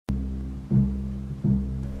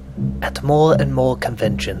At more and more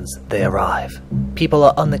conventions they arrive. People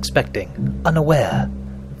are unexpecting, unaware.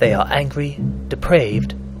 They are angry,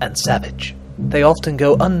 depraved, and savage. They often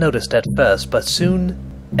go unnoticed at first, but soon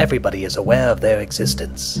everybody is aware of their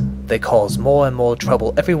existence. They cause more and more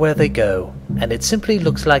trouble everywhere they go, and it simply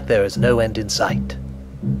looks like there is no end in sight.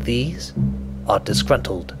 These are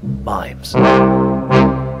Disgruntled Mimes.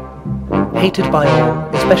 Hated by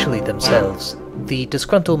all, especially themselves, the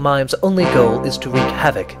Disgruntled Mime's only goal is to wreak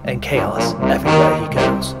havoc and chaos everywhere he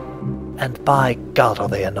goes. And by God are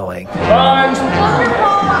they annoying. Mimes!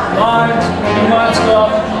 Mimes! You want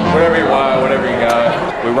stuff? Whatever you want, whatever you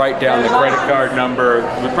got. We write down the credit card number.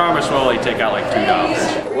 We promise we'll only take out like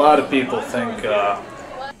 $2. A lot of people think,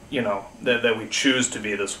 you know, that we choose to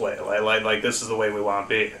be this way. Like this is the way we want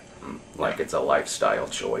to be. Like it's a lifestyle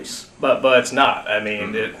choice. But it's not. I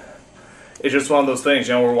mean, it's just one of those things.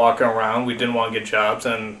 You know, we're walking around, we didn't want to get jobs,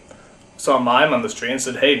 and saw a mime on the street and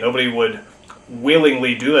said, hey, nobody would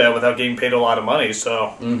willingly do that without getting paid a lot of money,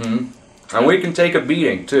 so... And we can take a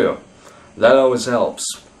beating, too. That always helps.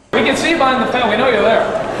 We can see you behind the fan. We know you're there.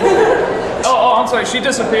 Oh, I'm sorry. She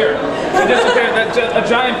disappeared. She disappeared. A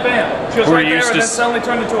giant fan. She was right there and then suddenly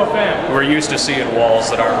turned into a fan. We're used to seeing walls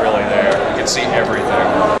that aren't really there. We can see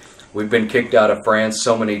everything. We've been kicked out of France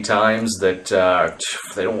so many times that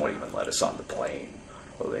they don't even let us on the plane.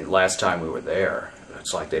 Well, the last time we were there,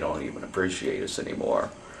 it's like they don't even appreciate us anymore.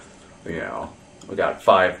 You know, we got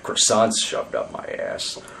 5 croissants shoved up my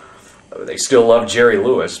ass. They still love Jerry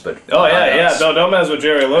Lewis, but... Oh, yeah. Don't mess with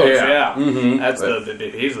Jerry Lewis, yeah. That's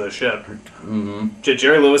he's the shit.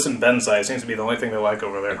 Jerry Lewis and Benzai seems to be the only thing they like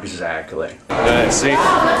over there. Exactly. See?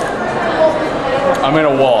 I'm in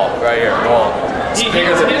a wall, right here, wall. He's in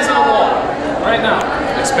a wall, right now.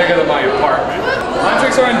 It's bigger than my apartment. My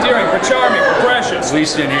tricks are endearing, they're charming, they're precious. At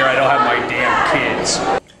least in here I don't have my damn kids.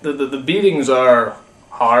 The beatings are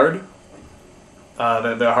hard.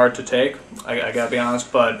 They're hard to take, I gotta be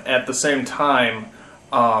honest, but at the same time,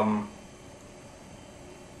 no,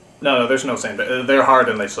 there's no same. They're hard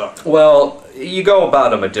and they suck. Well, you go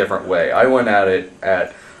about them a different way. I went at it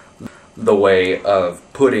at the way of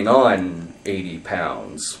putting on 80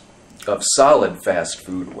 pounds of solid fast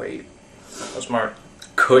food weight. That's smart.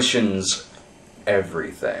 Cushions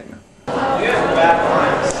everything. You guys are bad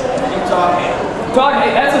minds. Keep talking.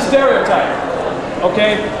 Hey, that's a stereotype.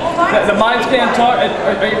 Okay? The mimes can't talk.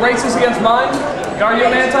 Are you racist against mimes? Are you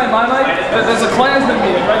an anti-mimite? There's a Klansman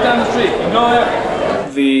meeting right down the street. You know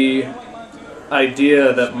that? The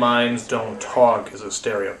idea that mimes don't talk is a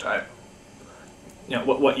stereotype. You know,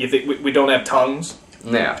 what you think we don't have tongues?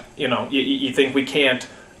 Yeah. You know, you think we can't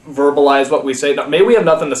verbalize what we say? No, maybe we have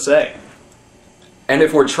nothing to say. And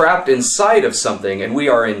if we're trapped inside of something and we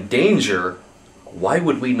are in danger, why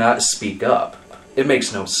would we not speak up? It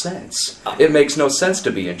makes no sense. It makes no sense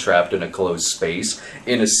to be entrapped in a closed space,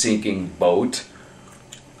 in a sinking boat,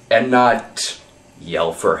 and not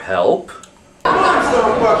yell for help. That's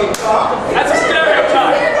a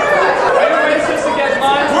stereotype. Are you racist against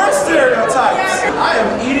mimes? We're stereotypes. I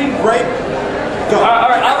am eating grape. Go.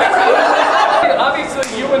 Alright,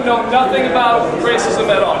 obviously you would know nothing about racism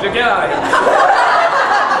at all. Just get out of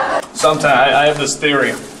here. Sometimes I have this theory.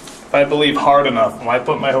 If I believe hard enough, when I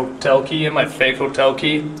put my hotel key in, my fake hotel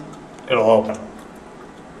key, it'll open.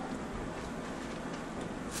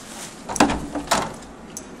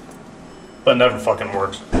 But it never fucking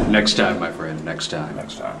works. Next time, my friend, next time.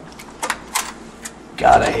 Next time.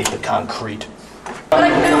 God, I hate the concrete. But I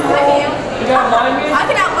can outline you. You can outline me? I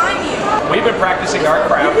can outline you. We've been practicing our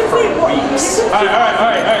craft for weeks.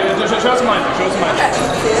 Alright. Show us mine. Show us mine.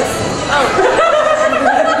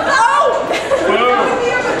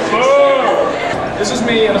 This is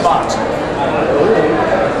me in a box.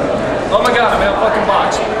 Oh my god, I'm in a fucking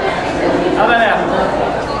box. How'd that happen?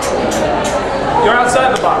 You're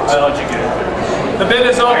outside the box. I'll let you get it. The bid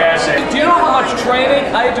is over. I see. Do you know how much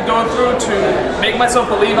training I had to go through to make myself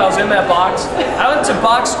believe I was in that box? I went to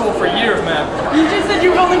box school for years, man. You just said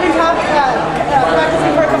you've only been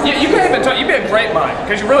practicing for a couple You can't even talk. You'd be a great mind,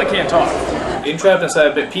 because you really can't talk. Being trapped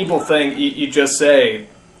inside, but people think you just say,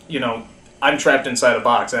 you know, I'm trapped inside a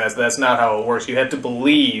box, and that's not how it works. You have to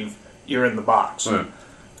believe you're in the box. You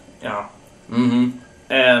know.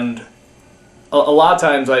 And a lot of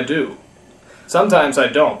times I do. Sometimes I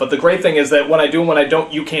don't. But the great thing is that when I do and when I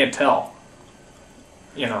don't, you can't tell.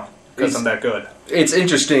 You know, because I'm that good. It's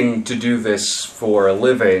interesting to do this for a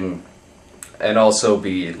living and also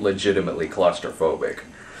be legitimately claustrophobic.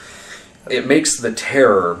 It makes the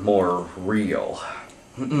terror more real.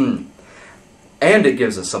 And it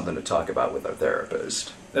gives us something to talk about with our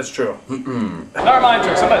therapist. That's true. Never mind,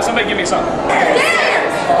 trick. Somebody give me something. Stairs!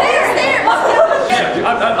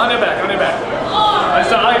 On your back.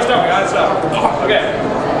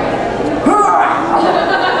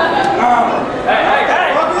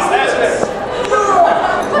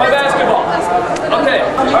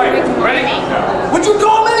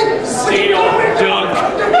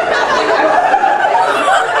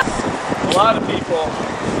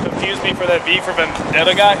 V for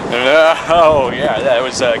Vendetta guy? Oh, yeah, that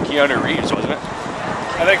was Keanu Reeves, wasn't it?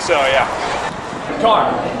 I think so, yeah.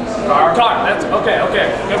 Car. That's okay.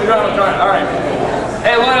 Get me around the car. All right.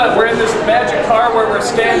 Hey, look, we're in this magic car where we're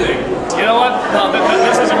standing. You know what? No,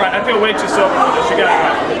 this isn't right. I feel way too sober for this. You got it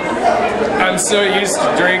right. I'm so used to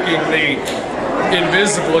drinking the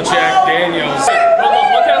invisible Jack Daniels.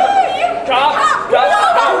 Look at him. Cop. All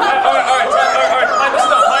right. Hide the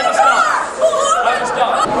stuff.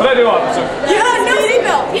 What do I do, officer? You have no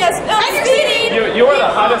seatbelt. Yes. Speeding. You are the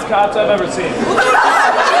hottest cops I've ever seen.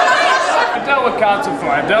 I've dealt with cops before.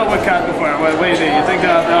 What do you think? You think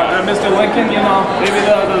Mr. Lincoln, you know, maybe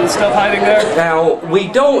the stuff hiding there? Now, we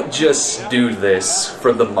don't just do this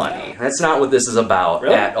for the money. That's not what this is about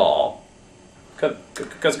at all.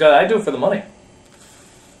 Because I do it for the money.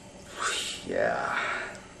 Yeah,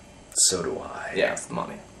 so do I. Yeah, it's the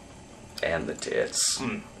money. And the tits.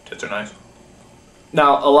 Tits are nice.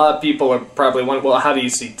 Now, a lot of people are probably wondering, well, how do you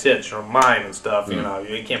see tits or mine and stuff? You know,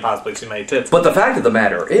 you can't possibly see many tits. But the fact of the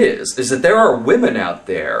matter is that there are women out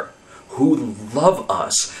there who love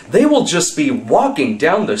us. They will just be walking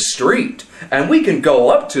down the street, and we can go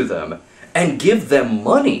up to them and give them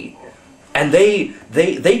money. And they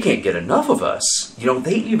can't get enough of us. You know,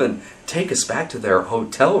 they even take us back to their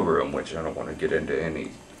hotel room, which I don't want to get into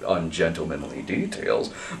any ungentlemanly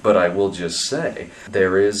details, but I will just say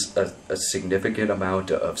there is a significant amount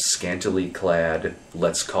of scantily clad,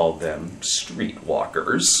 let's call them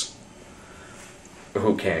streetwalkers,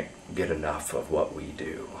 who can't get enough of what we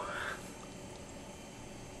do.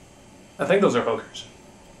 I think those are hookers.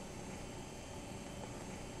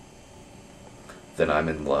 Then I'm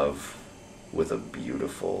in love with a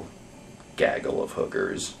beautiful gaggle of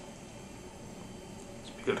hookers. It's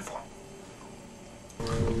beautiful.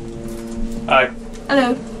 Hi.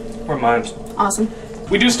 Hello. We're mimes. Awesome.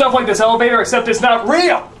 We do stuff like this elevator, except it's not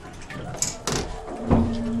real!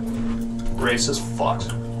 Racist fucks.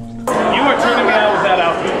 You are turning me on with that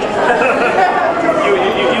outfit.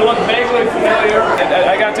 you look vaguely familiar.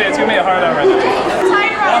 I gotta tell you, it's giving me a hard on right now.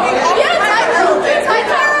 Tightrope. Yeah, tightrope.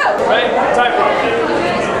 Tightrope. Right?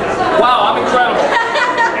 Tightrope. Wow, I'm incredible.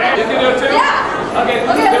 You can do it too? Yeah. Okay,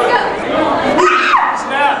 let's do it.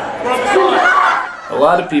 Snap. Broke the line. A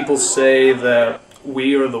lot of people say that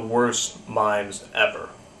we are the worst mimes ever.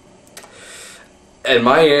 And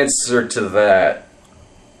my answer to that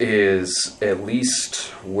is, at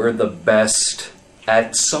least we're the best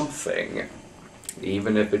at something,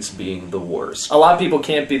 even if it's being the worst. A lot of people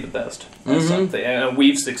can't be the best at something, and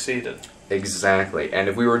we've succeeded. Exactly. And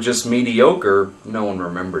if we were just mediocre, no one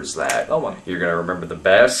remembers that. No one. You're going to remember the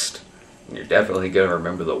best, and you're definitely going to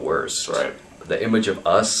remember the worst. Right. The image of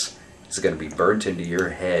us is going to be burnt into your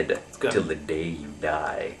head good. till the day you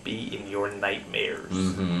die. Be in your nightmares.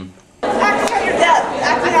 Act out your death.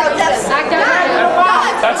 Acting out death. Act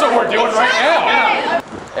out. That's what we're doing right now.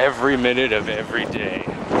 Every minute of every day,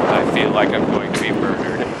 I feel like I'm going to be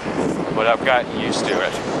murdered. But I've gotten used to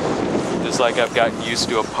it. Just like I've gotten used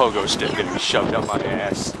to a pogo stick getting shoved up my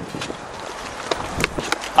ass.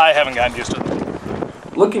 I haven't gotten used to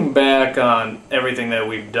it. Looking back on everything that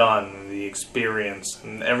we've done, the experience,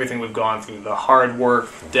 and everything we've gone through, the hard work,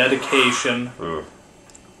 dedication,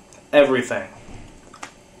 everything.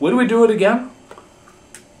 Would we do it again?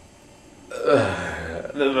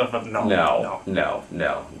 No.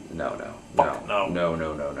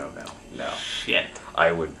 Shit.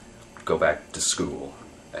 I would go back to school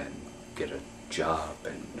and get a job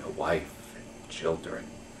and a wife and children.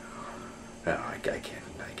 No, I can't do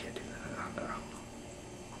that. No.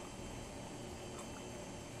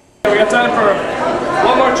 We got time for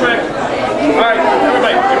one more trick. All right.